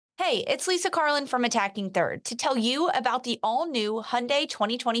Hey, it's Lisa Carlin from Attacking Third to tell you about the all-new Hyundai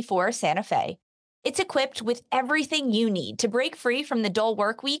 2024 Santa Fe. It's equipped with everything you need to break free from the dull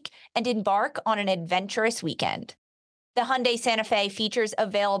work week and embark on an adventurous weekend. The Hyundai Santa Fe features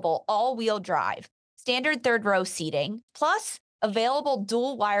available all-wheel drive, standard third-row seating, plus available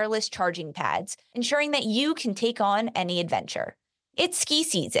dual wireless charging pads, ensuring that you can take on any adventure. It's ski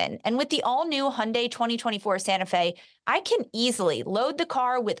season, and with the all-new Hyundai 2024 Santa Fe, I can easily load the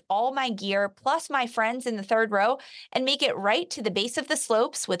car with all my gear plus my friends in the third row and make it right to the base of the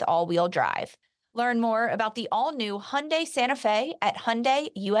slopes with all-wheel drive. Learn more about the all-new Hyundai Santa Fe at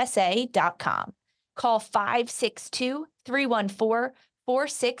HyundaiUSA.com. Call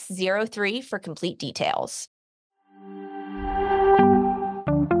 562-314-4603 for complete details.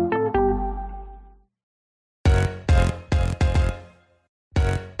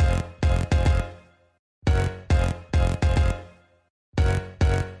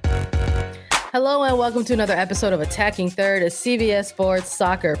 Hello and welcome to another episode of Attacking Third, a CBS Sports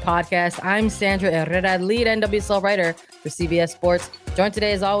soccer podcast. I'm Sandra Herrera, lead NWSL writer for CBS Sports. Joined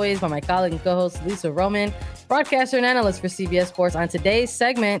today, as always, by my colleague and co-host Lisa Roman, broadcaster and analyst for CBS Sports. On today's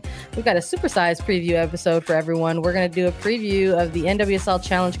segment, we've got a supersized preview episode for everyone. We're going to do a preview of the NWSL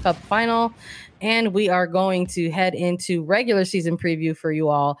Challenge Cup final, and we are going to head into regular season preview for you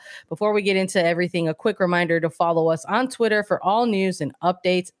all. Before we get into everything, a quick reminder to follow us on Twitter for all news and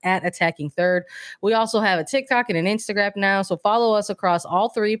updates at Attacking Third. We also have a TikTok and an Instagram now, so follow us across all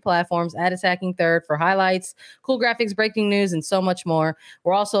three platforms at Attacking Third for highlights, cool graphics, breaking news, and so much more.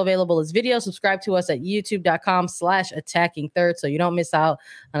 We're also available as video. Subscribe to us at youtube.com/Attacking Third so you don't miss out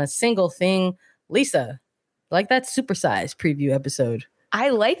on a single thing. Lisa, like that supersized preview episode. I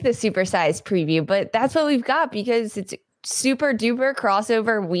like the supersized preview, but that's what we've got because it's super duper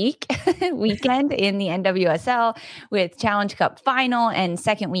crossover weekend in the NWSL with Challenge Cup final and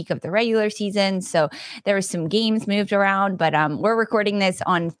second week of the regular season. So there were some games moved around, but we're recording this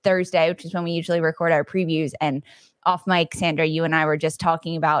on Thursday, which is when we usually record our previews. And off mic, Sandra, you and I were just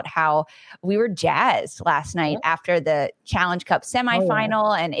talking about how we were jazzed last night after the Challenge Cup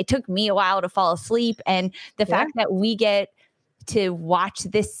semifinal, and it took me a while to fall asleep. And the fact that we get to watch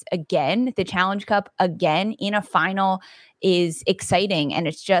this again, the Challenge Cup again in a final, is exciting. And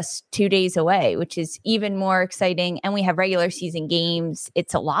it's just 2 days away, which is even more exciting. And we have regular season games.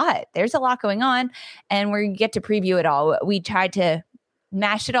 It's a lot. There's a lot going on. And we get to preview it all. We tried to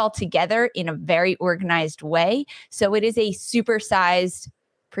mash it all together in a very organized way. So it is a supersized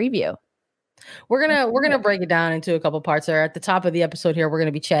preview. We're gonna break it down into a couple parts there. At the top of the episode here, we're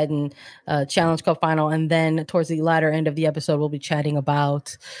gonna be chatting Challenge Cup final, and then towards the latter end of the episode, we'll be chatting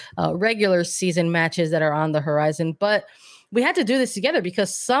about regular season matches that are on the horizon. But we had to do this together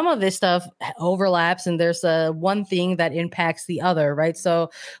because some of this stuff overlaps and there's one thing that impacts the other, right? So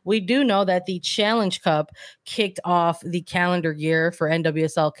we do know that the Challenge Cup kicked off the calendar year for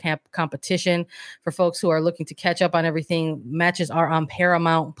NWSL competition. For folks who are looking to catch up on everything, matches are on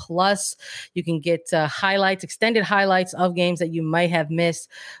Paramount Plus. You can get highlights, extended highlights of games that you might have missed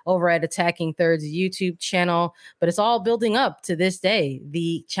over at Attacking Third's YouTube channel. But it's all building up to this day,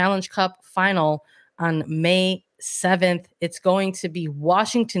 the Challenge Cup final on May 7th. It's going to be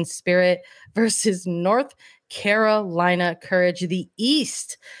Washington Spirit versus North Carolina Courage. The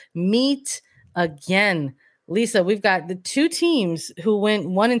East meet again. Lisa, we've got the two teams who went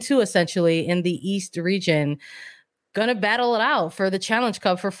 1-2 essentially in the East region, gonna battle it out for the Challenge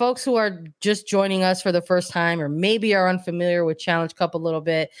Cup. For folks who are just joining us for the first time or maybe are unfamiliar with Challenge Cup a little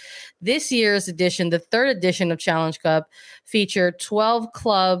bit, this year's edition, the third edition of Challenge Cup, featured 12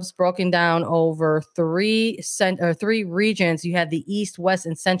 clubs broken down over three regions. You had the East, West,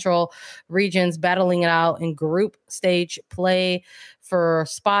 and Central regions battling it out in group stage play for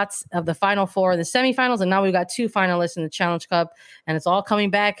spots of the Final Four and the semifinals. And now we've got two finalists in the Challenge Cup, and it's all coming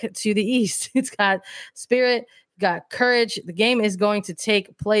back to the East. It's got Spirit, got Courage. The game is going to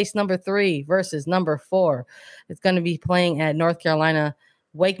take place number 3 versus number 4. It's going to be playing at North Carolina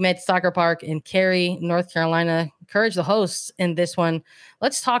Wake Med Soccer Park in Cary, North Carolina. Courage, the hosts in this one.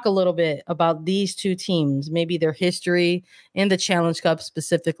 Let's talk a little bit about these two teams, maybe their history in the Challenge Cup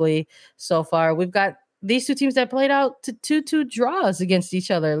specifically so far. We've got these two teams that played out to 2-2 draws against each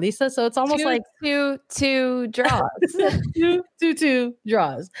other, Lisa. So it's almost like 2-2 draws. 2-2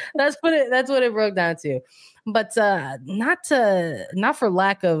 draws. That's what it broke down to. But not for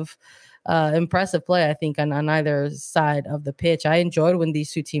lack of impressive play, I think, on either side of the pitch. I enjoyed when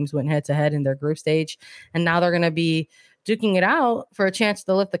these two teams went head to head in their group stage, and now they're going to be duking it out for a chance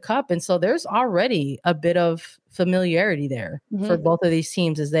to lift the cup. And so there's already a bit of familiarity there for both of these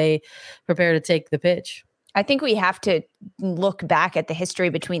teams as they prepare to take the pitch. I think we have to look back at the history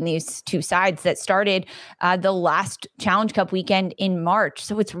between these two sides that started the last Challenge Cup weekend in March.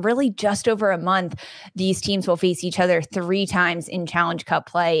 So it's really just over a month. These teams will face each other 3 times in Challenge Cup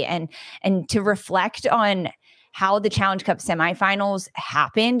play. And to reflect on how the Challenge Cup semifinals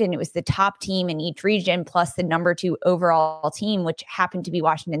happened, and it was the top team in each region plus the number 2 overall team, which happened to be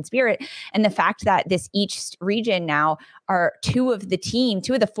Washington Spirit. And the fact that this each region now are 2 of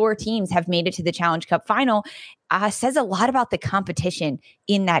the 4 teams have made it to the Challenge Cup final says a lot about the competition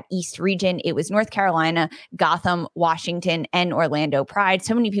in that East region. It was North Carolina, Gotham, Washington, and Orlando Pride.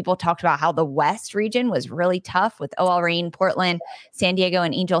 So many people talked about how the West region was really tough with OL Reign, Portland, San Diego,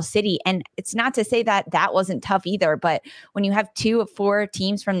 and Angel City. And it's not to say that that wasn't tough either, but when you have 2 of 4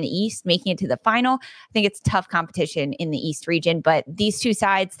 teams from the East making it to the final, I think it's tough competition in the East region. But these two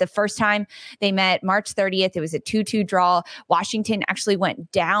sides, the first time they met March 30th, it was a 2-2 draw. Washington actually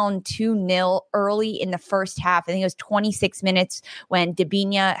went down 2-0 early in the first half. I think it was 26 minutes when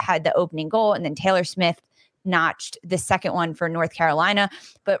Debinha had the opening goal, and then Taylor Smith notched the second one for North Carolina.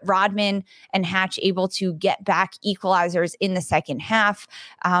 But Rodman and Hatch able to get back equalizers in the second half.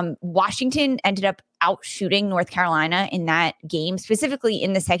 Washington ended up outshooting North Carolina in that game, specifically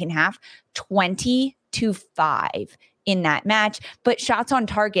in the second half, 20-5 in that match. But shots on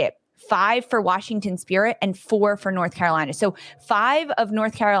target, 5 for Washington Spirit and 4 for North Carolina. So 4 of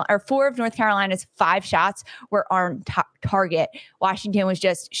North Carolina's 5 shots were on target. Washington was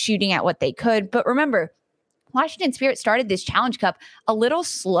just shooting at what they could. But remember, Washington Spirit started this Challenge Cup a little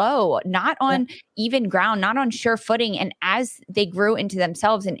slow, not on even ground, not on sure footing. And as they grew into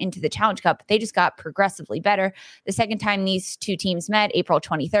themselves and into the Challenge Cup, they just got progressively better. The second time these two teams met, April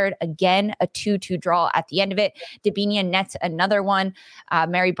 23rd, again, a 2-2 draw at the end of it. Debinha nets another one.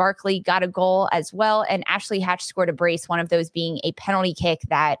 Mary Barkley got a goal as well. And Ashley Hatch scored a brace, one of those being a penalty kick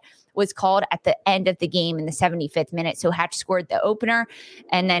that was called at the end of the game in the 75th minute. So Hatch scored the opener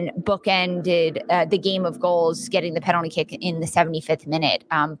and then bookended the game of goals, getting the penalty kick in the 75th minute.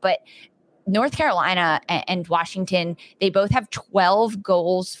 But North Carolina and Washington, they both have 12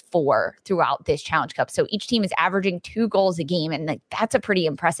 goals for throughout this Challenge Cup. So each team is averaging 2 goals a game. And that's a pretty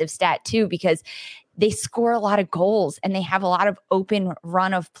impressive stat too, because they score a lot of goals and they have a lot of open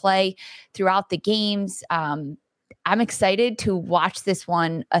run of play throughout the games. I'm excited to watch this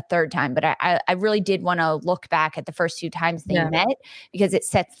one a third time, but I really did want to look back at the first 2 times they met, because it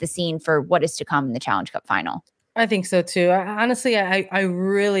sets the scene for what is to come in the Challenge Cup final. I think so too. Honestly,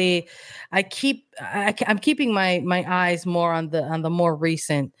 I'm keeping my eyes more on the more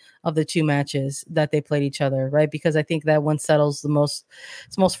recent of the 2 matches that they played each other, right? Because I think that one settles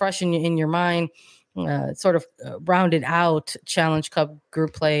it's most fresh in your mind. Sort of rounded out Challenge Cup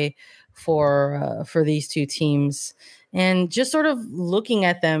group play for these 2 teams, and just sort of looking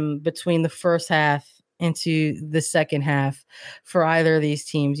at them between the first half into the second half for either of these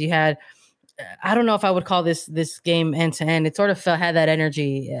teams. You had, I don't know if I would call this game end to end. It sort of had that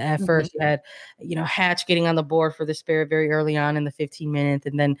energy at first. You had, Hatch getting on the board for the Spirit very early on in the 15 minutes,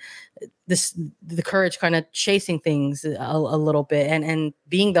 and then the Courage kind of chasing things a little bit and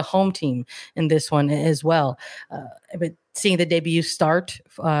being the home team in this one as well. But seeing the debut start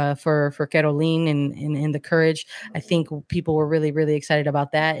for Caroline and the Courage, I think people were really, really excited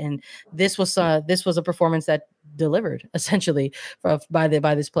about that. And this was a performance that delivered essentially by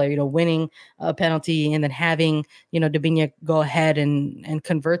this player, winning a penalty and then having, Debinha go ahead and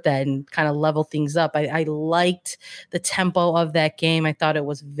convert that and kind of level things up. I liked the tempo of that game. I thought it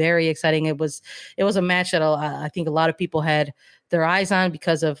was very exciting. It was a match that I think a lot of people had their eyes on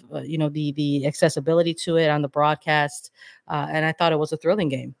because of the accessibility to it on the broadcast, and I thought it was a thrilling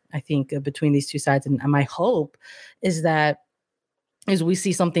game. I think between these two sides, and my hope is we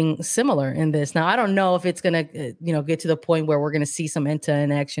see something similar in this. Now, I don't know if it's going to get to the point where we're going to see some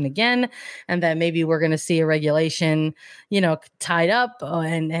end-to-end action again, and that maybe we're going to see a regulation tied up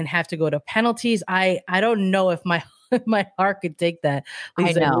and have to go to penalties. I don't know if my heart could take that.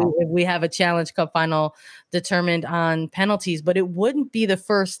 I know. If we have a Challenge Cup final determined on penalties, but it wouldn't be the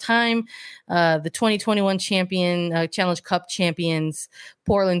first time. The 2021 Challenge Cup champions,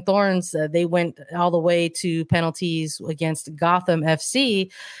 Portland Thorns, they went all the way to penalties against Gotham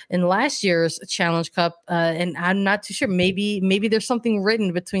FC in last year's Challenge Cup. And I'm not too sure. Maybe there's something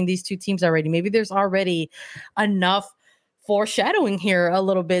written between these 2 teams already. Maybe there's already enough foreshadowing here a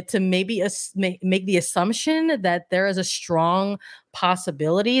little bit to maybe make the assumption that there is a strong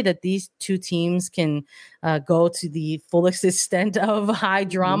possibility that these 2 teams can go to the fullest extent of high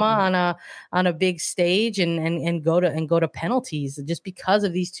drama on a big stage and go to penalties, just because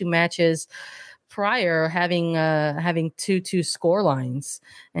of these 2 matches prior having 2-2 score lines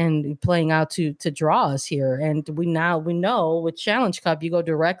and playing out to draw us here. And we know with Challenge Cup, you go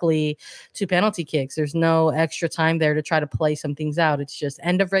directly to penalty kicks. There's no extra time there to try to play some things out. It's just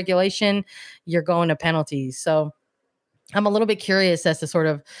end of regulation, you're going to penalties. So I'm a little bit curious as to sort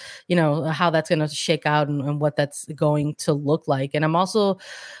of, how that's going to shake out and what that's going to look like. And I'm also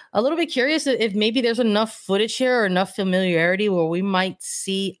a little bit curious if maybe there's enough footage here or enough familiarity where we might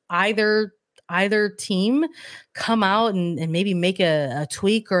see either team come out and maybe make a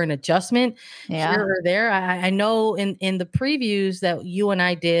tweak or an adjustment here or there. I know in the previews that you and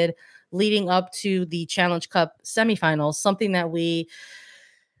I did leading up to the Challenge Cup semifinals, something that we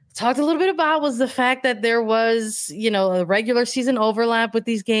talked a little bit about was the fact that there was, a regular season overlap with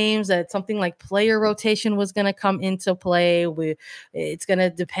these games, that something like player rotation was going to come into play. It's going to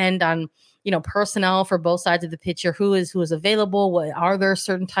depend on, personnel for both sides of the picture, who is available. What are there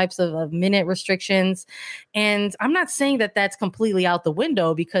certain types of minute restrictions? And I'm not saying that that's completely out the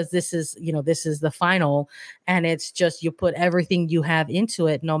window, because this is the final and it's just, you put everything you have into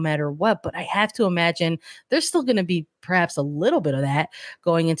it no matter what. But I have to imagine there's still going to be perhaps a little bit of that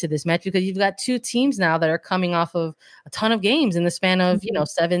going into this match, because you've got two teams now that are coming off of a ton of games in the span of,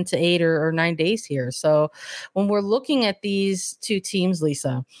 7 to 8 or 9 days here. So when we're looking at these two teams,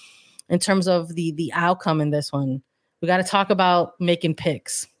 Lisa, in terms of the outcome in this one, we got to talk about making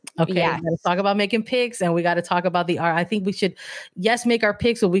picks. Okay. Yeah. We got to talk about making picks, and we got to talk about I think we should, make our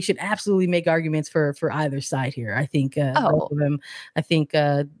picks, but we should absolutely make arguments for either side here. I think both of them,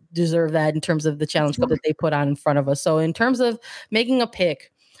 deserve that in terms of the Challenge Cup that they put on in front of us. So in terms of making a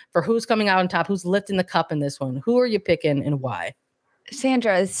pick for who's coming out on top, who's lifting the cup in this one, who are you picking and why?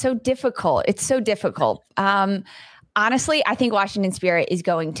 Sandra, it's so difficult. Honestly, I think Washington Spirit is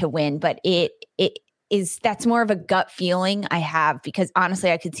going to win, but that's more of a gut feeling I have, because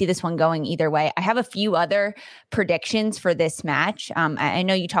honestly, I could see this one going either way. I have a few other predictions for this match. I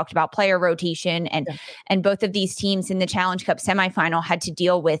know you talked about player rotation, and both of these teams in the Challenge Cup semifinal had to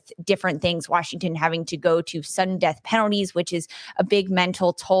deal with different things. Washington having to go to sudden death penalties, which is a big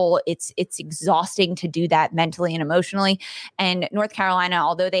mental toll. It's exhausting to do that mentally and emotionally. And North Carolina,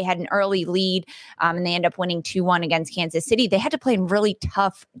 although they had an early lead and they end up winning 2-1 against Kansas City, they had to play in really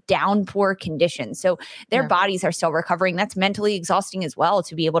tough downpour conditions. So their bodies are still recovering. That's mentally exhausting as well,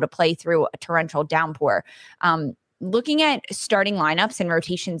 to be able to play through a torrential downpour. Looking at starting lineups and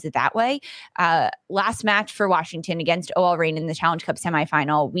rotations that way, last match for Washington against OL Reign in the Challenge Cup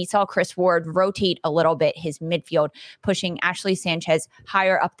semifinal, we saw Chris Ward rotate a little bit his midfield, pushing Ashley Sanchez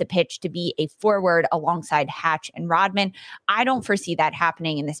higher up the pitch to be a forward alongside Hatch and Rodman. I don't foresee that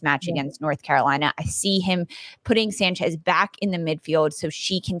happening in this match against North Carolina. I see him putting Sanchez back in the midfield so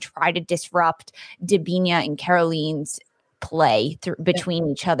she can try to disrupt Debinha and Caroline's play between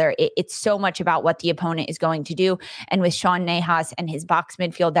each other. It's so much about what the opponent is going to do. And with Sean Nahas and his box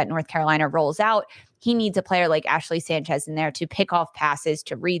midfield that North Carolina rolls out, he needs a player like Ashley Sanchez in there to pick off passes,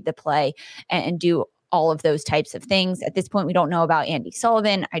 to read the play, and do all of those types of things. At this point, we don't know about Andy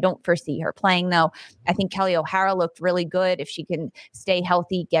Sullivan. I don't foresee her playing, though. I think Kelly O'Hara looked really good. If she can stay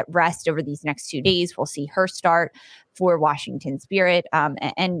healthy, get rest over these next 2 days, we'll see her start for Washington Spirit.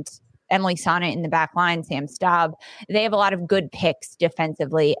 And Emily Sonnet in the back line, Sam Staub. They have a lot of good picks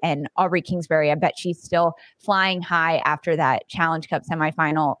defensively. And Aubrey Kingsbury, I bet she's still flying high after that Challenge Cup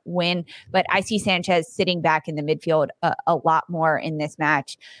semifinal win. But I see Sanchez sitting back in the midfield a lot more in this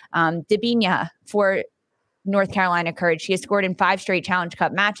match. Debinha for North Carolina Courage. She has scored in 5 straight Challenge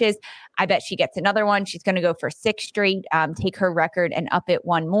Cup matches. I bet she gets another one. She's going to go for 6 straight, take her record and up it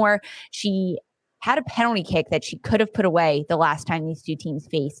one more. She had a penalty kick that she could have put away the last time these two teams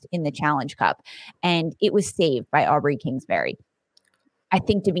faced in the Challenge Cup, and it was saved by Aubrey Kingsbury. I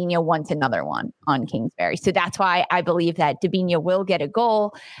think Debinha wants another one on Kingsbury. So that's why I believe that Debinha will get a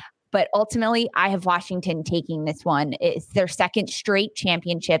goal. But ultimately, I have Washington taking this one. It's their second straight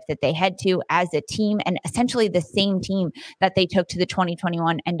championship that they head to as a team, and essentially the same team that they took to the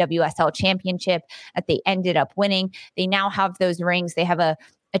 2021 NWSL championship that they ended up winning. They now have those rings. They have a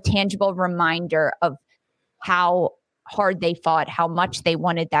tangible reminder of how hard they fought, how much they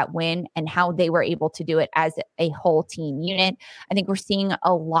wanted that win, and how they were able to do it as a whole team unit. I think we're seeing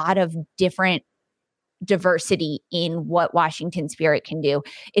a lot of different diversity in what Washington Spirit can do.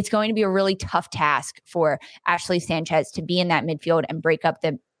 It's going to be a really tough task for Ashley Sanchez to be in that midfield and break up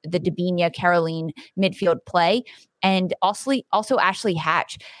the Debinha Caroline midfield play. And also Ashley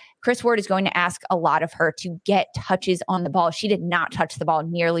Hatch. Chris Ward is going to ask a lot of her to get touches on the ball. She did not touch the ball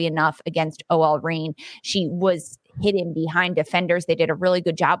nearly enough against OL Reign. She was hidden behind defenders. They did a really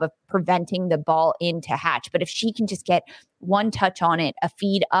good job of preventing the ball into Hatch. But if she can just get one touch on it, a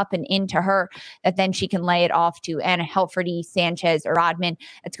feed up and into her, that then she can lay it off to Anna Helferty, Sanchez, or Rodman,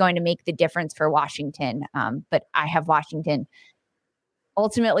 it's going to make the difference for Washington. But I have Washington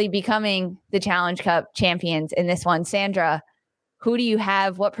ultimately becoming the Challenge Cup champions in this one. Sandra, who do you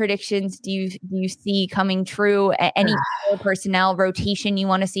have? What predictions do you see coming true? Any personnel rotation you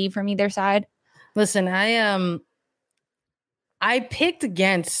want to see from either side? Listen, I picked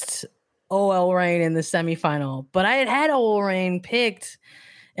against OL Reign in the semifinal, but I had OL Reign picked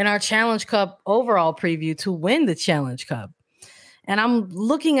in our Challenge Cup overall preview to win the Challenge Cup. And I'm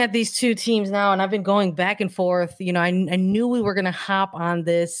looking at these two teams now, and I've been going back and forth. You know, I knew we were going to hop on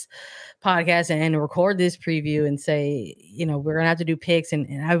this podcast and record this preview and say, you know, we're going to have to do picks.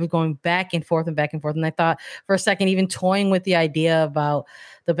 And I was going back and forth. And I thought for a second, even toying with the idea about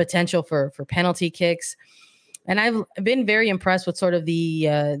the potential for penalty kicks. And I've been very impressed with sort of the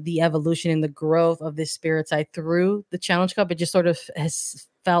evolution and the growth of this Spirit side through the Challenge Cup. It just sort of has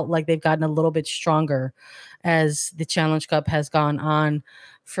felt like they've gotten a little bit stronger as the Challenge Cup has gone on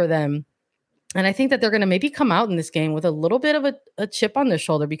for them. And I think that they're going to maybe come out in this game with a little bit of a chip on their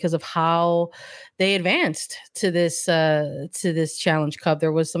shoulder because of how they advanced to this Challenge Cup.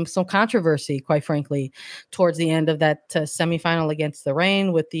 There was some controversy, quite frankly, towards the end of that semifinal against the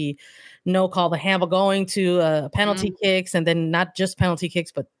Reign with the no call, the handle going to penalty kicks, and then not just penalty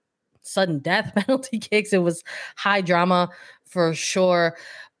kicks, but sudden death penalty kicks. It was high drama for sure.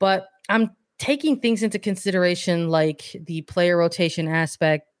 But I'm taking things into consideration like the player rotation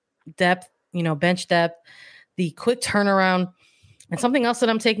aspect, depth, you know, bench depth, the quick turnaround, and something else that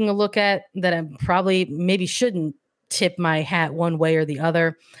I'm taking a look at that I probably maybe shouldn't tip my hat one way or the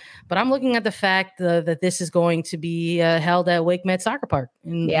other. But I'm looking at the fact that this is going to be held at Wake Med Soccer Park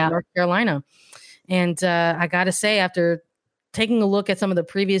in North Carolina. And I got to say, after taking a look at some of the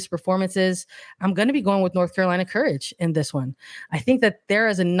previous performances, I'm going to be going with North Carolina Courage in this one. I think that there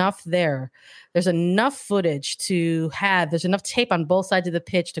is enough there. There's enough footage to have. There's enough tape on both sides of the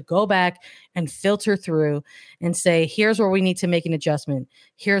pitch to go back and filter through and say, here's where we need to make an adjustment.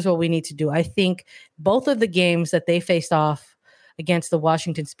 Here's what we need to do. I think both of the games that they faced off against the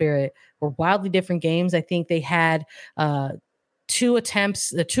Washington Spirit were wildly different games. I think they had two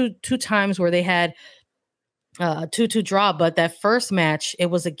attempts, two times where they had 2-2 draw, but that first match, it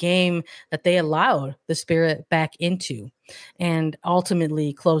was a game that they allowed the Spirit back into and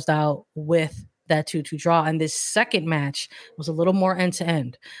ultimately closed out with that 2-2 draw. And this second match was a little more end to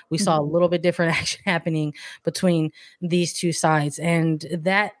end. We saw a little bit different action happening between these two sides. And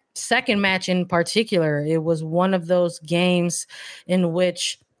that second match in particular, it was one of those games in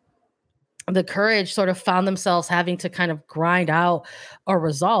which the Courage sort of found themselves having to kind of grind out a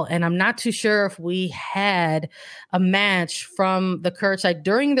result. And I'm not too sure if we had a match from the Courage side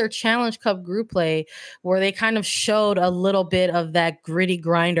during their Challenge Cup group play where they kind of showed a little bit of that gritty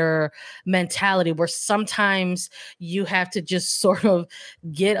grinder mentality where sometimes you have to just sort of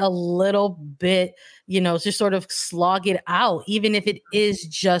get a little bit, you know, just sort of slog it out, even if it is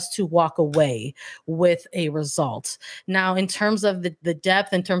just to walk away with a result. Now, in terms of the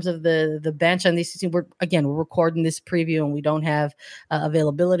depth, in terms of the bench on these teams, we're recording this preview and we don't have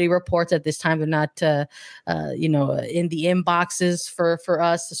availability reports at this time. They're not, in the inboxes for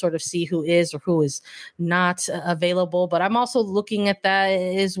us to sort of see who is or who is not available. But I'm also looking at that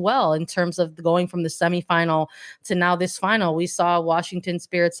as well in terms of going from the semifinal to now this final. We saw Washington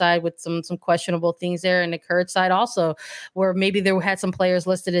Spirit side with some questionable things there, and the Courage side also, where maybe there had some players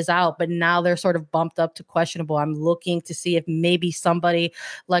listed as out, but now they're sort of bumped up to questionable. I'm looking to see if maybe somebody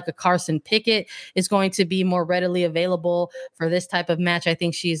like a Carson Pickett is going to be more readily available for this type of match. I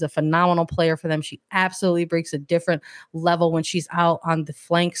think she's a phenomenal player for them. She absolutely breaks a different level when she's out on the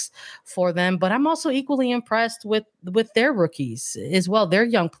flanks for them. But I'm also equally impressed with their rookies as well. They're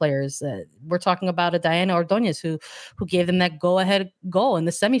young players. We're talking about a Diana Ordonez who gave them that go-ahead goal in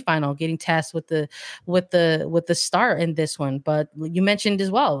the semifinal, getting tasked with the start in this one. But you mentioned as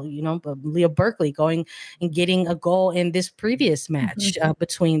well, Leah Berkeley going and getting a goal in this previous match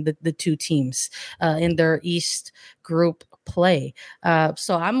between the two teams in their East group play.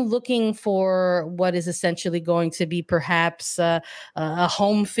 So I'm looking for what is essentially going to be perhaps a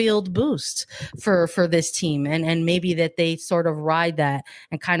home field boost for this team, and maybe that they sort of ride that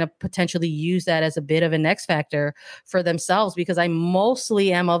and kind of potentially use that as a bit of an X factor for themselves, because I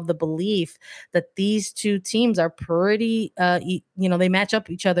mostly am of the belief that these two teams are pretty, they match up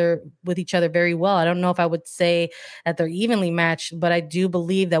with each other very well. I don't know if I would say that they're evenly matched, but I do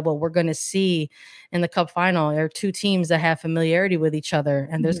believe that what we're going to see in the Cup final are two teams that have familiarity with each other.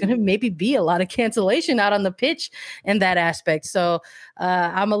 And there's going to maybe be a lot of cancellation out on the pitch in that aspect. So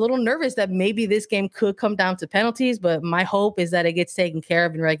I'm a little nervous that maybe this game could come down to penalties, but my hope is that it gets taken care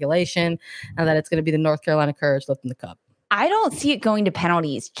of in regulation and that it's going to be the North Carolina Courage lifting the cup. I don't see it going to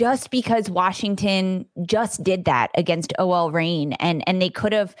penalties just because Washington just did that against OL Reign and they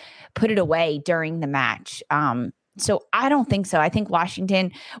could have put it away during the match. So I don't think so. I think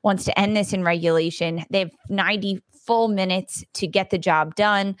Washington wants to end this in regulation. They have 90 full minutes to get the job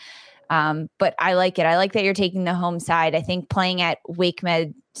done. But I like it. I like that you're taking the home side. I think playing at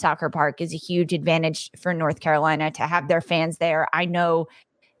WakeMed Soccer Park is a huge advantage for North Carolina to have their fans there. I know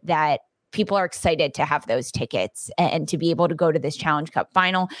that people are excited to have those tickets and to be able to go to this Challenge Cup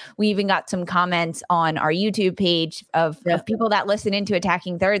final. We even got some comments on our YouTube page of people that listen into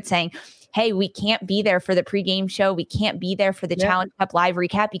Attacking Third saying, hey, we can't be there for the pregame show. We can't be there for the Challenge Cup live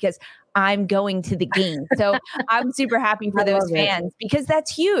recap because I'm going to the game. So I'm super happy for those fans because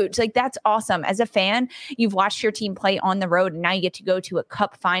that's huge. Like, that's awesome. As a fan, you've watched your team play on the road and now you get to go to a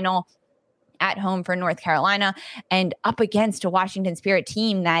cup final at home for North Carolina and up against a Washington Spirit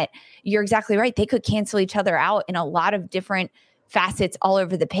team that, you're exactly right, they could cancel each other out in a lot of different facets all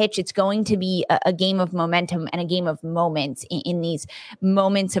over the pitch. It's going to be a game of momentum and a game of moments in these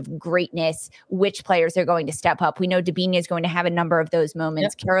moments of greatness. Which players are going to step up? We know Debinha is going to have a number of those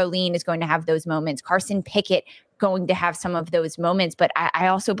moments. Caroline is going to have those moments. Carson Pickett going to have some of those moments. But I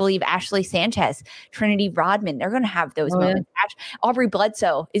also believe Ashley Sanchez, Trinity Rodman, they're going to have those moments. Aubrey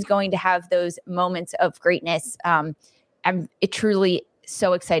Bledsoe is going to have those moments of greatness. I'm truly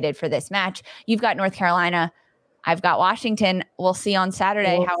so excited for this match. You've got North Carolina. I've got Washington. We'll see on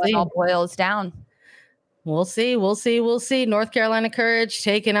Saturday it all boils down. We'll see. North Carolina Courage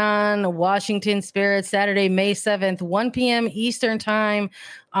taking on Washington Spirit Saturday, May 7th, 1 p.m. Eastern time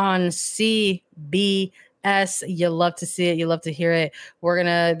on CBS. You love to see it. You love to hear it. We're going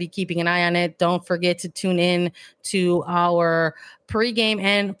to be keeping an eye on it. Don't forget to tune in to our pregame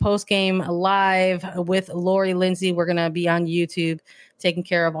and postgame live with Lori Lindsay. We're going to be on YouTube taking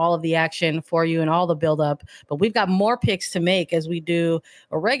care of all of the action for you and all the buildup. But we've got more picks to make as we do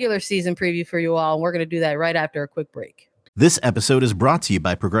a regular season preview for you all. And we're going to do that right after a quick break. This episode is brought to you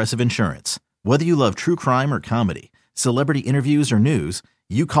by Progressive Insurance. Whether you love true crime or comedy, celebrity interviews or news,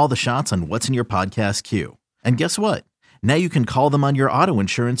 you call the shots on what's in your podcast queue. And guess what? Now you can call them on your auto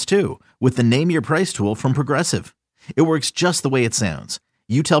insurance too with the Name Your Price tool from Progressive. It works just the way it sounds.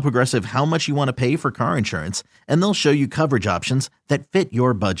 You tell Progressive how much you want to pay for car insurance, and they'll show you coverage options that fit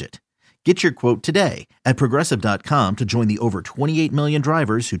your budget. Get your quote today at Progressive.com to join the over 28 million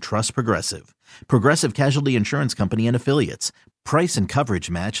drivers who trust Progressive. Progressive Casualty Insurance Company and Affiliates. Price and coverage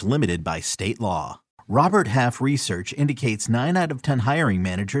match limited by state law. Robert Half research indicates 9 out of 10 hiring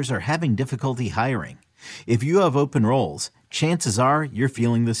managers are having difficulty hiring. If you have open roles, chances are you're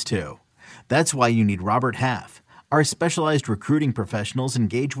feeling this too. That's why you need Robert Half. Our specialized recruiting professionals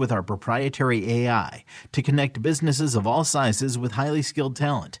engage with our proprietary AI to connect businesses of all sizes with highly skilled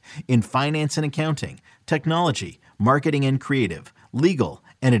talent in finance and accounting, technology, marketing and creative, legal,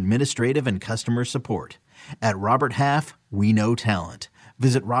 and administrative and customer support. At Robert Half, we know talent.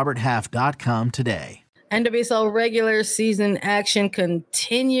 Visit roberthalf.com today. NWSL regular season action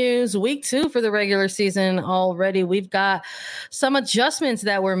continues. Week 2 for the regular season already. We've got some adjustments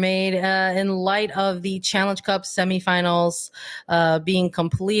that were made in light of the Challenge Cup semifinals being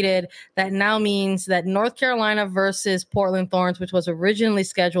completed. That now means that North Carolina versus Portland Thorns, which was originally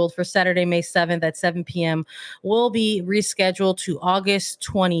scheduled for Saturday, May 7th at 7 p.m., will be rescheduled to August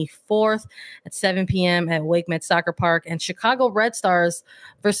 24th at 7 p.m. at WakeMed Soccer Park. And Chicago Red Stars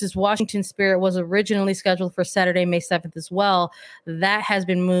versus Washington Spirit was originally scheduled for Saturday, May 7th as well. That has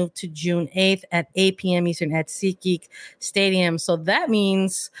been moved to June 8th at 8 p.m. Eastern at SeatGeek Stadium. So that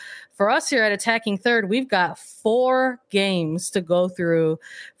means for us here at Attacking Third, we've got 4 games to go through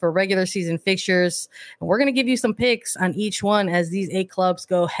for regular season fixtures. And we're going to give you some picks on each one as these 8 clubs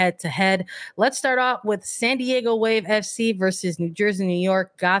go head to head. Let's start off with San Diego Wave FC versus New Jersey, New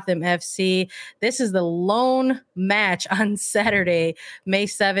York, Gotham FC. This is the lone match on Saturday, May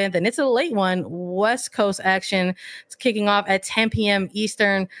 7th, and it's a late one. West Coast action. It's kicking off at 10 p.m.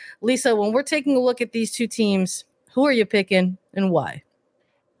 Eastern. Lisa, when we're taking a look at these two teams, who are you picking and why?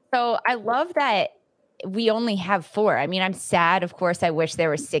 So I love that we only have 4. I mean, I'm sad. Of course, I wish there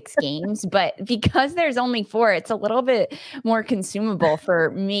were 6 games, but because there's only 4, it's a little bit more consumable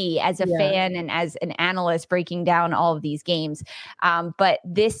for me as a fan and as an analyst breaking down all of these games. But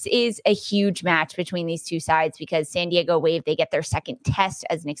this is a huge match between these two sides because San Diego Wave, they get their second test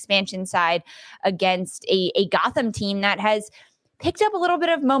as an expansion side against a Gotham team that has picked up a little bit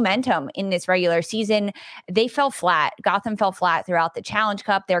of momentum in this regular seasan. They fell flat. Gotham fell flat throughout the Challenge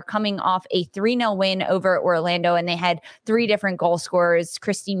Cup. They're coming off a 3-0 win over Orlando, and they had 3 different goal scorers.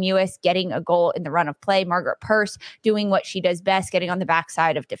 Christy Mewis getting a goal in the run of play. Margaret Purse doing what she does best, getting on the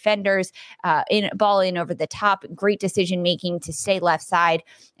backside of defenders, ball in over the top. Great decision-making to stay left side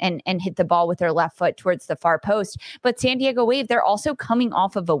and hit the ball with their left foot towards the far post. But San Diego Wave, they're also coming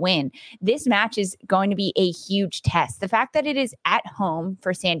off of a win. This match is going to be a huge test. The fact that it is at home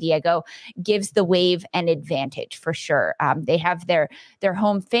for San Diego gives the Wave an advantage for sure. They have their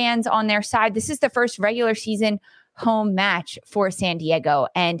home fans on their side. This is the first regular season home match for San Diego.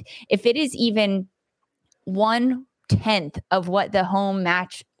 And if it is even 1/10 of what the home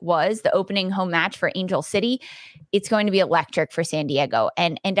match was, the opening home match for Angel City, it's going to be electric for San Diego.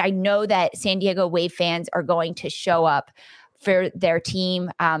 And I know that San Diego Wave fans are going to show up for their team.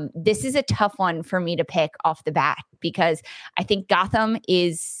 This is a tough one for me to pick off the bat because I think Gotham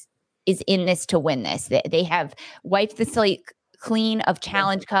is in this to win this. They have wiped the slate clean of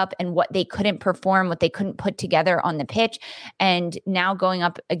Challenge Cup and what they couldn't perform, what they couldn't put together on the pitch. And now going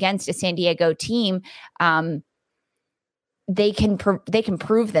up against a San Diego team, they can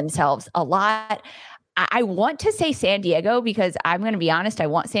prove themselves a lot. I want to say San Diego because I'm going to be honest, I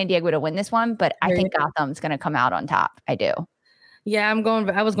want San Diego to win this one, but I think Gotham's going to come out on top. I do. Yeah,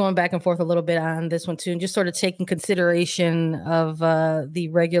 I was going back and forth a little bit on this one too, and just sort of taking consideration of the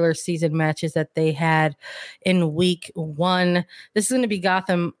regular season matches that they had in week 1. This is going to be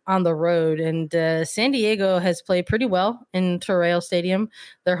Gotham on the road, and San Diego has played pretty well in Torreo Stadium,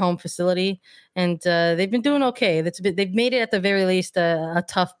 their home facility, and they've been doing okay. They've made it at the very least a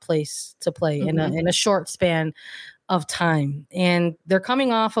tough place to play in a short span of time, and they're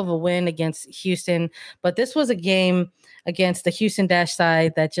coming off of a win against Houston, but this was a game against the Houston Dash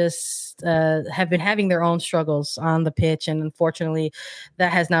side that just have been having their own struggles on the pitch, and unfortunately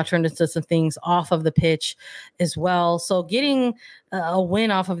that has now turned into some things off of the pitch as well. So getting a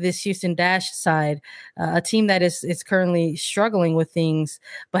win off of this Houston Dash side, a team that is currently struggling with things,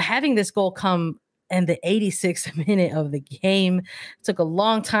 but having this goal come in the 86th minute of the game. It took a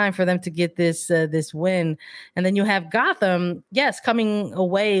long time for them to get this win. And then you have Gotham, yes, coming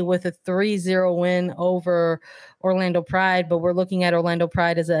away with a 3-0 win over Orlando Pride, but we're looking at Orlando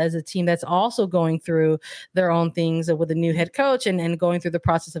Pride as a team that's also going through their own things with a new head coach and going through the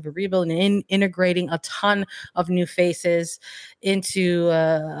process of a rebuild and integrating a ton of new faces into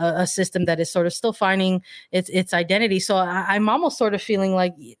a system that is sort of still finding its identity. So I'm almost sort of feeling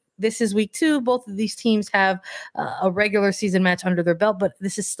like this is week 2. Both of these teams have a regular season match under their belt, but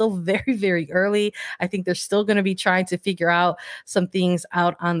this is still very, very early. I think they're still going to be trying to figure out some things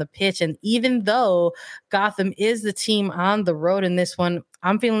out on the pitch. And even though Gotham is the team on the road in this one,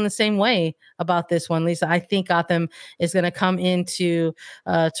 I'm feeling the same way about this one, Lisa. I think Gotham is going to come into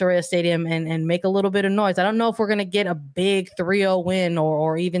Torreo Stadium and make a little bit of noise. I don't know if we're going to get a big 3-0 win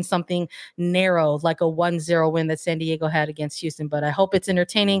or even something narrow like a 1-0 win that San Diego had against Houston, but I hope it's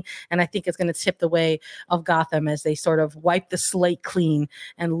entertaining, and I think it's going to tip the way of Gotham as they sort of wipe the slate clean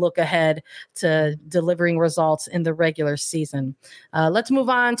and look ahead to delivering results in the regular season. Let's move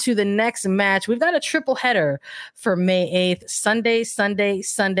on to the next match. We've got a triple header for May 8th, Sunday.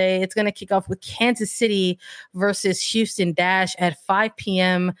 It's going to kick off with Kansas City versus Houston Dash at 5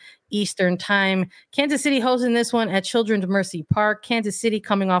 p.m. Eastern time. Kansas City hosting this one at Children's Mercy Park. Kansas City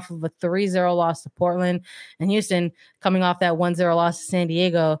coming off of a 3-0 loss to Portland, and Houston coming off that 1-0 loss to San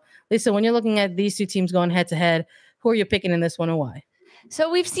Diego. Lisa, when you're looking at these two teams going head to head, who are you picking in this one and why? So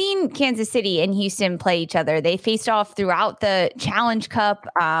we've seen Kansas City and Houston play each other. They faced off throughout the Challenge Cup.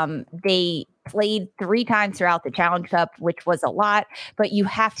 They played 3 times throughout the Challenge Cup, which was a lot, but you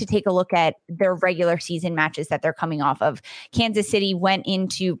have to take a look at their regular season matches that they're coming off of. Kansas City went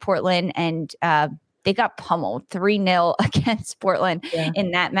into Portland and they got pummeled 3-0 against Portland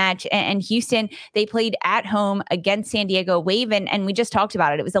in that match. And Houston, they played at home against San Diego Wave. And we just talked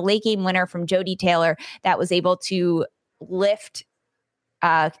about it. It was a late game winner from Jody Taylor that was able to lift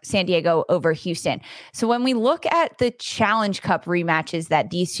San Diego over Houston. So when we look at the Challenge Cup rematches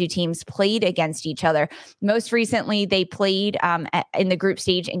that these two teams played against each other, most recently they played in the group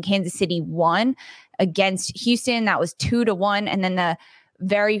stage, and Kansas City won against Houston. That was 2-1. And then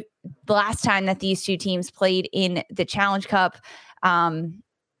the last time that these two teams played in the Challenge Cup,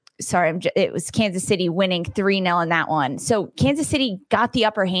 it was Kansas City winning 3-0 in that one. So Kansas City got the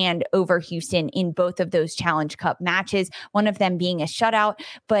upper hand over Houston in both of those Challenge Cup matches, one of them being a shutout,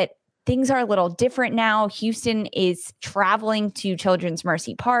 but things are a little different now. Houston is traveling to Children's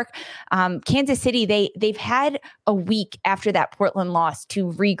Mercy Park. Kansas City, they've had a week after that Portland loss to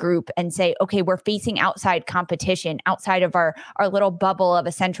regroup and say, okay, we're facing outside competition outside of our little bubble of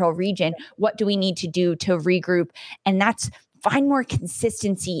a central region. What do we need to do to regroup? And that's find more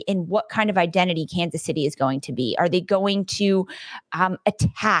consistency in what kind of identity Kansas City is going to be. Are they going to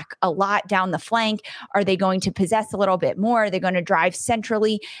attack a lot down the flank? Are they going to possess a little bit more? Are they going to drive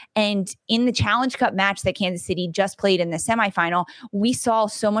centrally? And in the Challenge Cup match that Kansas City just played in the semifinal, we saw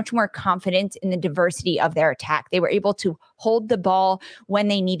so much more confidence in the diversity of their attack. They were able to hold the ball when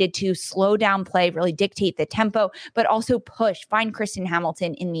they needed to, slow down play, really dictate the tempo, but also push, find Kristen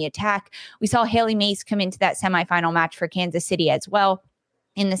Hamilton in the attack. We saw Haley Mace come into that semifinal match for Kansas City as well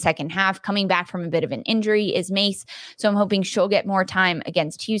in the second half, coming back from a bit of an injury is Mace. So I'm hoping she'll get more time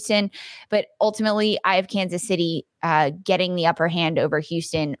against Houston. But ultimately, I have Kansas City getting the upper hand over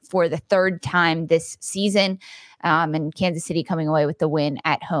Houston for the third time this season, and Kansas City coming away with the win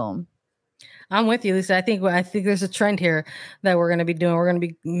at home. I'm with you, Lisa. I think there's a trend here that we're going to be doing. We're going to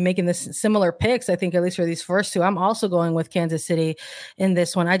be making this similar picks. I think at least for these first two, I'm also going with Kansas City in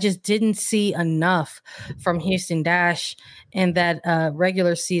this one. I just didn't see enough from Houston Dash in that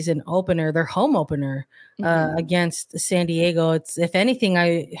regular season opener, their home opener against San Diego. It's, if anything,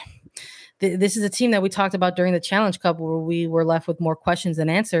 this is a team that we talked about during the Challenge Cup where we were left with more questions than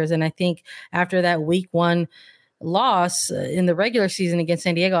answers. And I think after that week one loss in the regular season against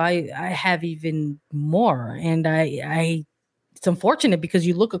San Diego, I have even more. And I it's unfortunate because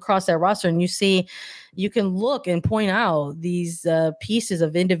you look across that roster and you can look and point out these pieces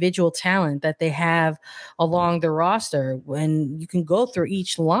of individual talent that they have along the roster. When you can go through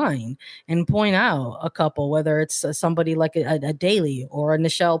each line and point out a couple, whether it's somebody like a Daly or a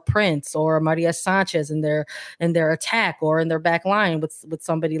Nichelle Prince or a Maria Sanchez in their attack, or in their back line with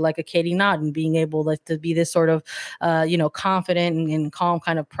somebody like a Katie Naughton being able to be this sort of confident and calm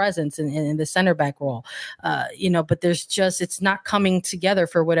kind of presence in the center back role. But there's just, it's not coming together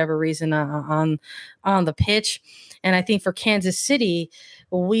for whatever reason on the pitch. And I think for Kansas City,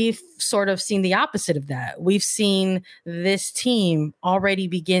 we've sort of seen the opposite of that. We've seen this team already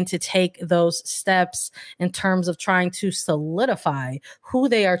begin to take those steps in terms of trying to solidify who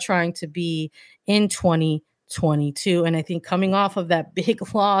they are trying to be in 2022. And I think coming off of that big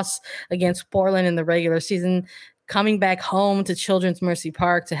loss against Portland in the regular season, coming back home to Children's Mercy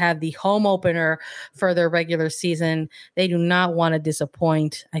Park to have the home opener for their regular season, they do not want to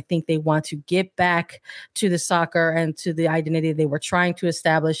disappoint. I think they want to get back to the soccer and to the identity they were trying to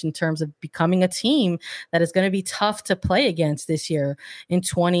establish in terms of becoming a team that is going to be tough to play against this year in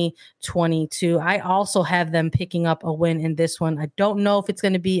 2022. I also have them picking up a win in this one. I don't know if it's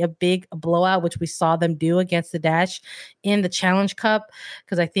going to be a big blowout, which we saw them do against the Dash in the Challenge Cup,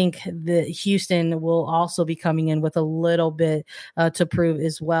 because I think the Houston will also be coming in with a little bit to prove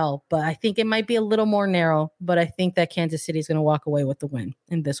as well. But I think it might be a little more narrow, but I think that Kansas City is going to walk away with the win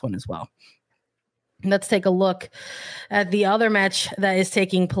in this one as well. Let's take a look at the other match that is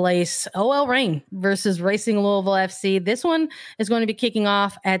taking place. OL Reign versus Racing Louisville FC. This one is going to be kicking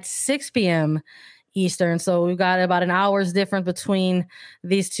off at 6 p.m. Eastern. So we've got about an hour's difference between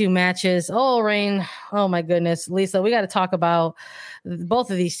these two matches. OL Reign, oh my goodness, Lisa, we got to talk about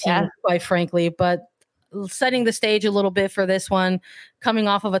both of these teams, quite frankly, but setting the stage a little bit for this one, coming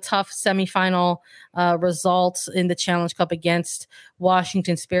off of a tough semifinal result in the Challenge Cup against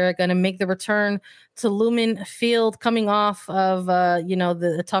Washington Spirit, going to make the return to Lumen Field, coming off of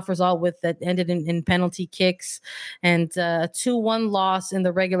the tough result that ended in penalty kicks, and a 2-1 loss in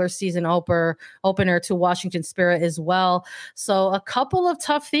the regular season opener to Washington Spirit as well. So a couple of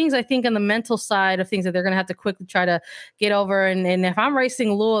tough things, I think, on the mental side of things that they're going to have to quickly try to get over. And if I'm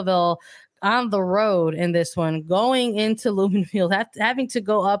Racing Louisville on the road in this one, going into Lumen Field, having to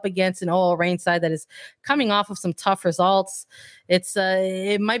go up against an OL Reign side that is coming off of some tough results,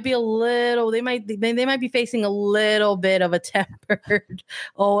 it might be a little, they might be facing a little bit of a tempered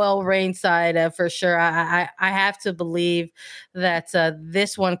OL Reign side for sure. I have to believe that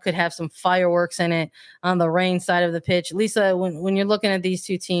this one could have some fireworks in it on the Reign side of the pitch. Lisa, when you're looking at these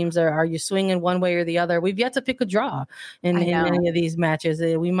two teams, are you swinging one way or the other? We've yet to pick a draw in any of these matches.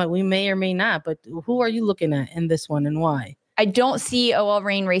 We may or may not, but who are you looking at in this one and why? I don't see OL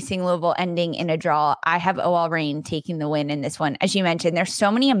Reign Racing Louisville ending in a draw. I have OL Reign taking the win in this one. As you mentioned, there's so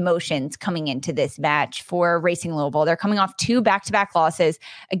many emotions coming into this match for Racing Louisville. They're coming off 2 back-to-back losses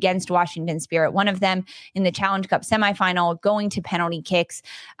against Washington Spirit, one of them in the Challenge Cup semifinal, going to penalty kicks.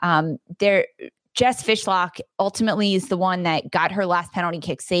 They're Jess Fishlock ultimately is the one that got her last penalty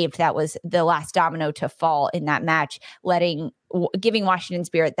kick saved. That was the last domino to fall in that match, giving Washington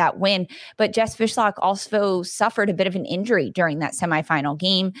Spirit that win. But Jess Fishlock also suffered a bit of an injury during that semifinal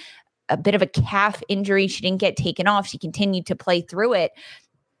game, a bit of a calf injury. She didn't get taken off. She continued to play through it.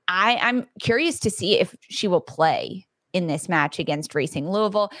 I'm curious to see if she will play in this match against Racing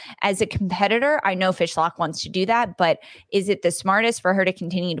Louisville. As a competitor, I know Fishlock wants to do that, but is it the smartest for her to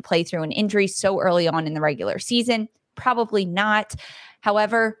continue to play through an injury so early on in the regular season? Probably not.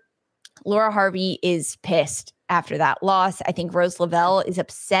 However, Laura Harvey is pissed after that loss. I think Rose Lavelle is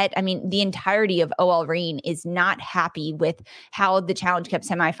upset. I mean, the entirety of OL Reign is not happy with how the Challenge Cup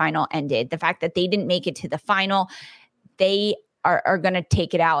semifinal ended. The fact that they didn't make it to the final, they are going to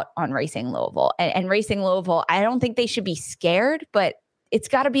take it out on Racing Louisville. And Racing Louisville, I don't think they should be scared, but it's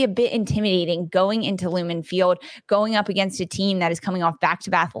got to be a bit intimidating going into Lumen Field, going up against a team that is coming off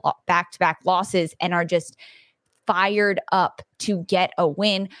back-to-back losses and are just fired up to get a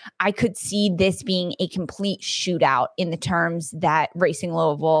win. I could see this being a complete shootout in the terms that Racing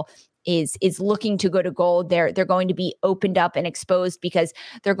Louisville is looking to go to goal. They're going to be opened up and exposed because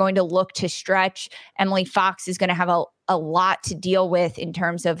they're going to look to stretch. Emily Fox is going to have a lot to deal with in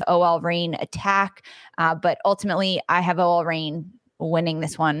terms of OL Reign attack. But ultimately, I have OL Reign winning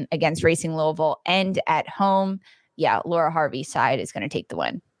this one against Racing Louisville and at home. Yeah, Laura Harvey's side is going to take the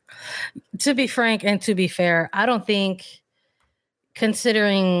win. To be frank and to be fair, I don't think,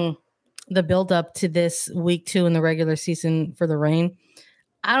 considering the buildup to this week 2 in the regular season for the Reign,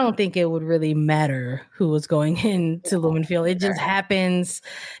 I don't think it would really matter who was going into Lumen Field. It just happens.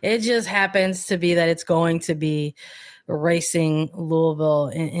 It just happens to be that it's going to be Racing Louisville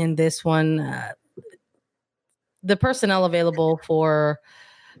in this one. The personnel available for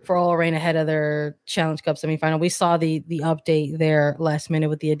OL Reign ahead of their Challenge Cup semifinal. We saw the update there last minute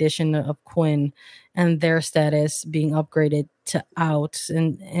with the addition of Quinn and their status being upgraded to out.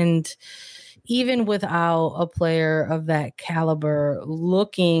 And even without a player of that caliber,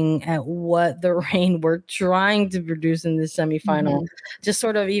 looking at what the Reign were trying to produce in this semifinal, just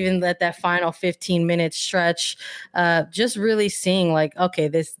sort of even that final 15-minute stretch, just really seeing like, okay,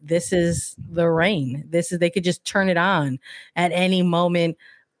 this is the Reign. They could just turn it on at any moment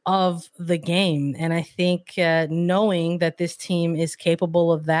of the game. And I think knowing that this team is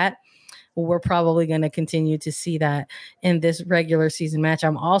capable of that, we're probably going to continue to see that in this regular season match.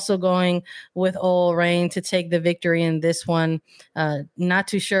 I'm also going with OL Reign to take the victory in this one. Not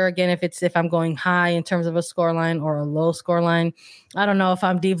too sure again if I'm going high in terms of a scoreline or a low scoreline. I don't know if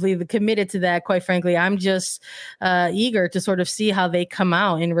I'm deeply committed to that, quite frankly. I'm just eager to sort of see how they come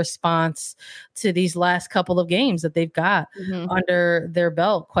out in response to these last couple of games that they've got under their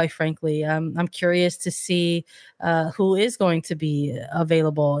belt, quite frankly. I'm curious to see who is going to be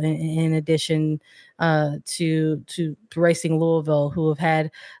available in addition to Racing Louisville, who have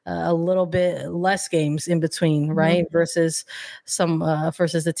had a little bit less games in between, right? Versus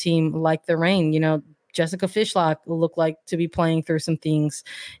a team like the Reign. You know, Jessica Fishlock looked like to be playing through some things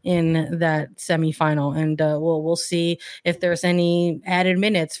in that semifinal. And we'll see if there's any added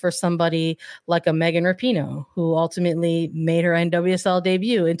minutes for somebody like a Megan Rapinoe, who ultimately made her NWSL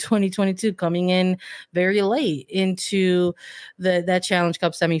debut in 2022, coming in very late into that Challenge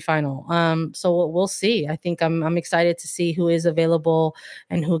Cup semifinal. So we'll see. I think I'm excited to see who is available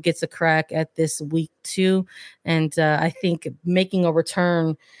and who gets a crack at this week 2. And I think making a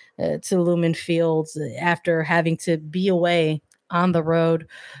return to Lumen Fields after having to be away on the road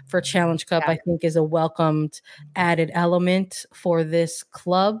for Challenge Cup, I think is a welcomed added element for this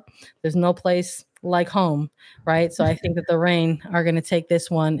club. There's no place like home, right? So I think that the Reign are going to take this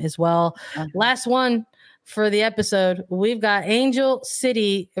one as well. Last one for the episode, we've got Angel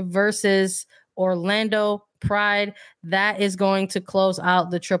City versus Orlando Pride. That is going to close out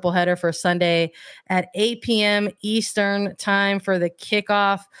the triple header for Sunday at 8 p.m. Eastern time for the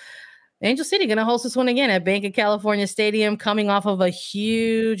kickoff. Angel City going to host this one again at Bank of California Stadium, coming off of a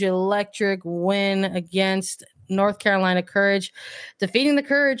huge electric win against North Carolina Courage, defeating the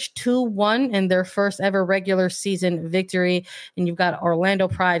Courage 2-1 in their first ever regular season victory. And you've got Orlando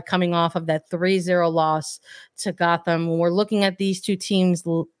Pride coming off of that 3-0 loss to Gotham. When we're looking at these two teams,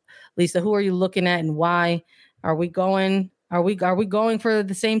 Lisa, who are you looking at and why? Are we going for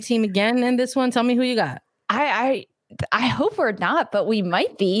the same team again in this one? Tell me who you got. I hope we're not, but we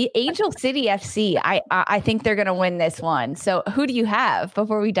might be. Angel City FC. I think they're going to win this one. So who do you have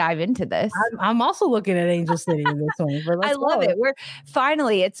before we dive into this? I'm also looking at Angel City in this one. I love it.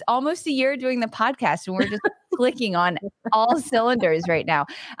 It's almost a year doing the podcast and we're just clicking on all cylinders right now.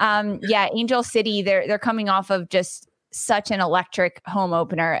 Angel City, they're coming off of just such an electric home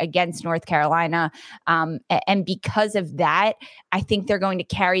opener against North Carolina. And because of that, I think they're going to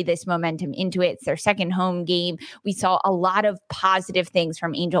carry this momentum into it. It's their second home game. We saw a lot of positive things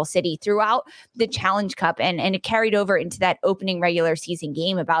from Angel City throughout the Challenge Cup, and it carried over into that opening regular season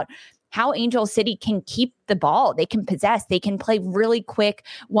game about how Angel City can keep the ball. They can possess. They can play really quick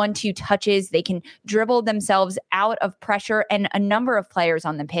 1-2 touches. They can dribble themselves out of pressure, and a number of players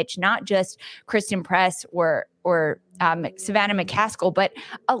on the pitch, not just Kristen Press or Savannah McCaskill, but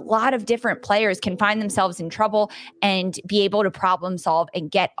a lot of different players can find themselves in trouble and be able to problem solve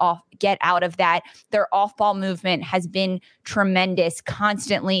and get out of that. Their off-ball movement has been tremendous.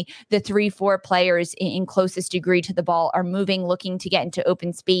 Constantly, the 3-4 players in closest degree to the ball are moving, looking to get into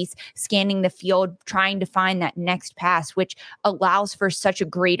open space, scanning the field, trying to find that next pass, which allows for such a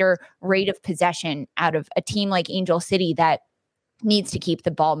greater rate of possession out of a team like Angel City that needs to keep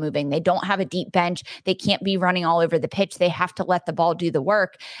the ball moving. They don't have a deep bench. They can't be running all over the pitch. They have to let the ball do the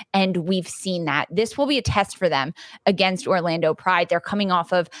work. And we've seen that. This will be a test for them against Orlando Pride. They're coming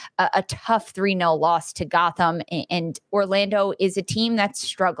off of a tough 3-0 loss to Gotham. And Orlando is a team that's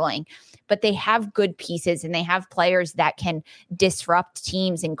struggling, but they have good pieces and they have players that can disrupt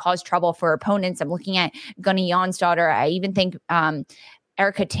teams and cause trouble for opponents. I'm looking at Gunny Jonsdottir. I even think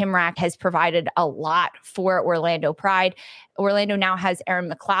Erica Timrack has provided a lot for Orlando Pride. Orlando now has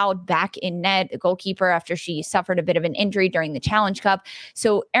Erin McLeod back in net, the goalkeeper, after she suffered a bit of an injury during the Challenge Cup.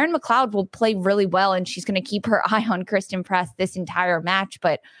 So Erin McLeod will play really well, and she's going to keep her eye on Kristen Press this entire match.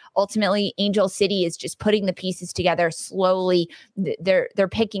 But ultimately, Angel City is just putting the pieces together slowly. They're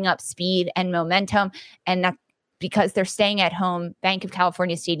picking up speed and momentum, and that's because they're staying at home, Bank of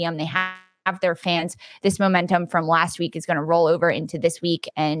California Stadium. They have their fans. This momentum from last week is going to roll over into this week,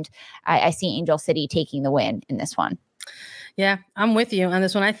 and I see Angel City taking the win in this one. Yeah, I'm with you on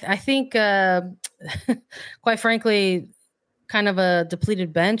this one. I think, quite frankly, kind of a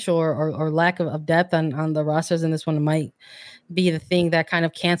depleted bench or lack of depth on the rosters in this one might be the thing that kind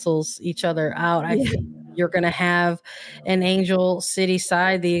of cancels each other out. I think you're going to have an Angel City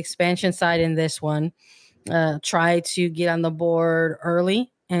side, the expansion side in this one, try to get on the board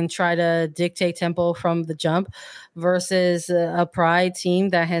early and try to dictate tempo from the jump versus a Pride team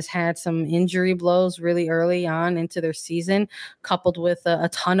that has had some injury blows really early on into their season, coupled with a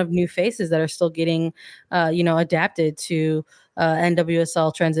ton of new faces that are still getting, adapted to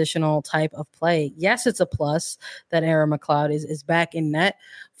NWSL transitional type of play. Yes, it's a plus that Erin McLeod is back in net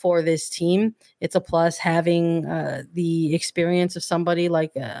for this team. It's a plus having the experience of somebody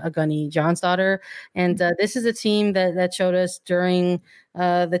like a Gunny Jonsdottir. And this is a team that showed us during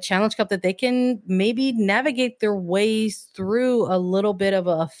the Challenge Cup that they can maybe navigate their ways through a little bit of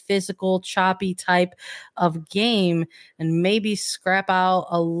a physical, choppy type of game and maybe scrap out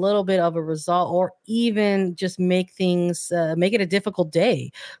a little bit of a result, or even just make it a difficult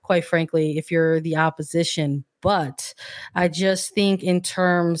day, quite frankly, if you're the opposition. But I just think in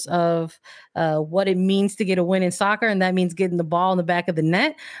terms of what it means to get a win in soccer, and that means getting the ball in the back of the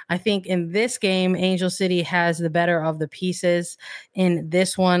net, I think in this game, Angel City has the better of the pieces in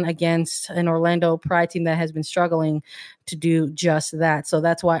this one against an Orlando Pride team that has been struggling to do just that. So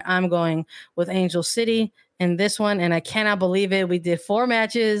that's why I'm going with Angel City in this one, and I cannot believe it. We did 4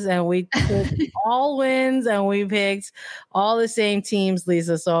 matches and we picked all wins and we picked all the same teams,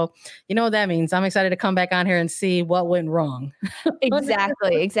 Lisa. So you know what that means. I'm excited to come back on here and see what went wrong.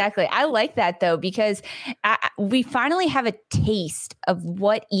 Exactly. I like that though, because we finally have a taste of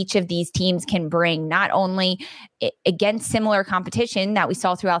what each of these teams can bring, not only against similar competition that we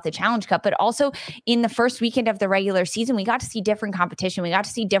saw throughout the Challenge Cup, but also in the first weekend of the regular season. We got to see different competition. We got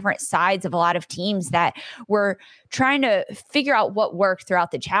to see different sides of a lot of teams that were trying to figure out what worked throughout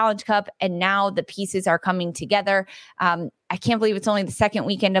the Challenge Cup. And now the pieces are coming together. I can't believe it's only the second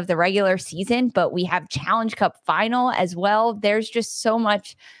weekend of the regular season, but we have Challenge Cup final as well. There's just so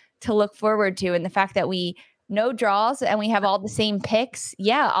much to look forward to. And the fact that no draws and we have all the same picks.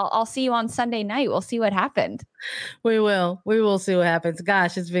 Yeah, I'll see you on Sunday night. We'll see what happened. We will see what happens.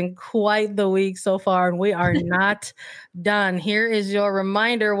 Gosh, it's been quite the week so far, and we are not done. Here is your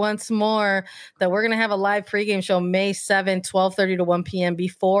reminder once more that we're going to have a live pregame show May 7th, 12:30 to 1 p.m.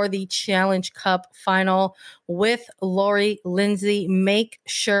 before the Challenge Cup final with Lori Lindsay. Make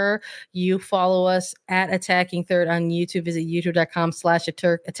sure you follow us at Attacking Third on YouTube. Visit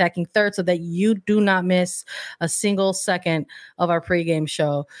youtube.com/Attacking Third so that you do not miss a single second of our pregame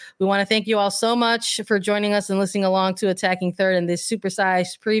show. We want to thank you all so much for joining us and listening along to Attacking Third in this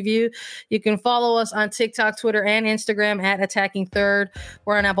supersized preview. You can follow us on TikTok, Twitter, and Instagram at Attacking Third.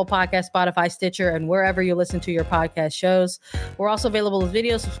 We're on Apple Podcasts, Spotify, Stitcher, and wherever you listen to your podcast shows. We're also available as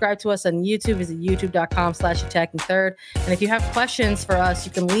video. Subscribe to us on YouTube. Visit youtube.com/Attacking Third. And if you have questions for us,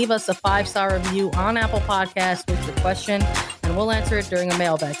 you can leave us a 5-star review on Apple Podcasts with your question, and we'll answer it during a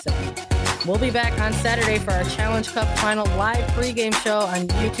mailbag segment. We'll be back on Saturday for our Challenge Cup Final live pregame show on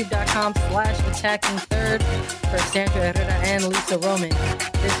youtube.com/Attacking Third. For Sandra Herrera and Lisa Roman,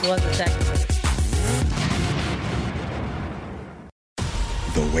 this was Attacking Third.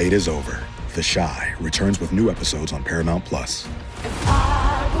 The wait is over. The Chi returns with new episodes on Paramount+.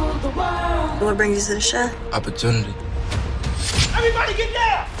 What brings you to the Chi? Opportunity. Everybody get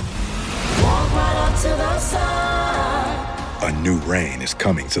down! Walk right up to the side. A new reign is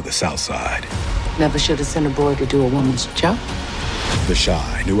coming to the South Side. Never should have sent a boy to do a woman's job. The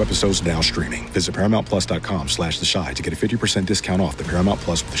Chi. New episodes now streaming. Visit ParamountPlus.com/The Chi to get a 50% discount off the Paramount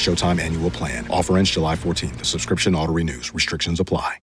Plus with the Showtime annual plan. Offer ends July 14th. The subscription auto-renews. Restrictions apply.